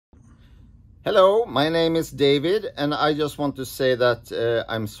Hello, my name is David, and I just want to say that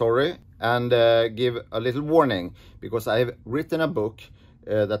I'm sorry and give a little warning, because I've written a book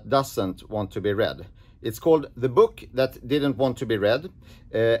that doesn't want to be read. It's called The Book That Didn't Want to Be Read,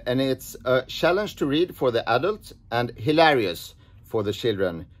 and it's a challenge to read for the adult and hilarious for the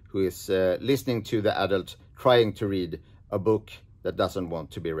children who is listening to the adult trying to read a book that doesn't want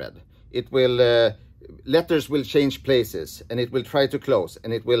to be read. It will letters will change places, and it will try to close,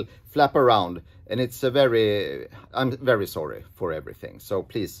 and it will flap around, and it's I'm very sorry for everything. So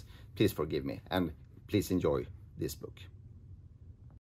please forgive me, and please enjoy this book.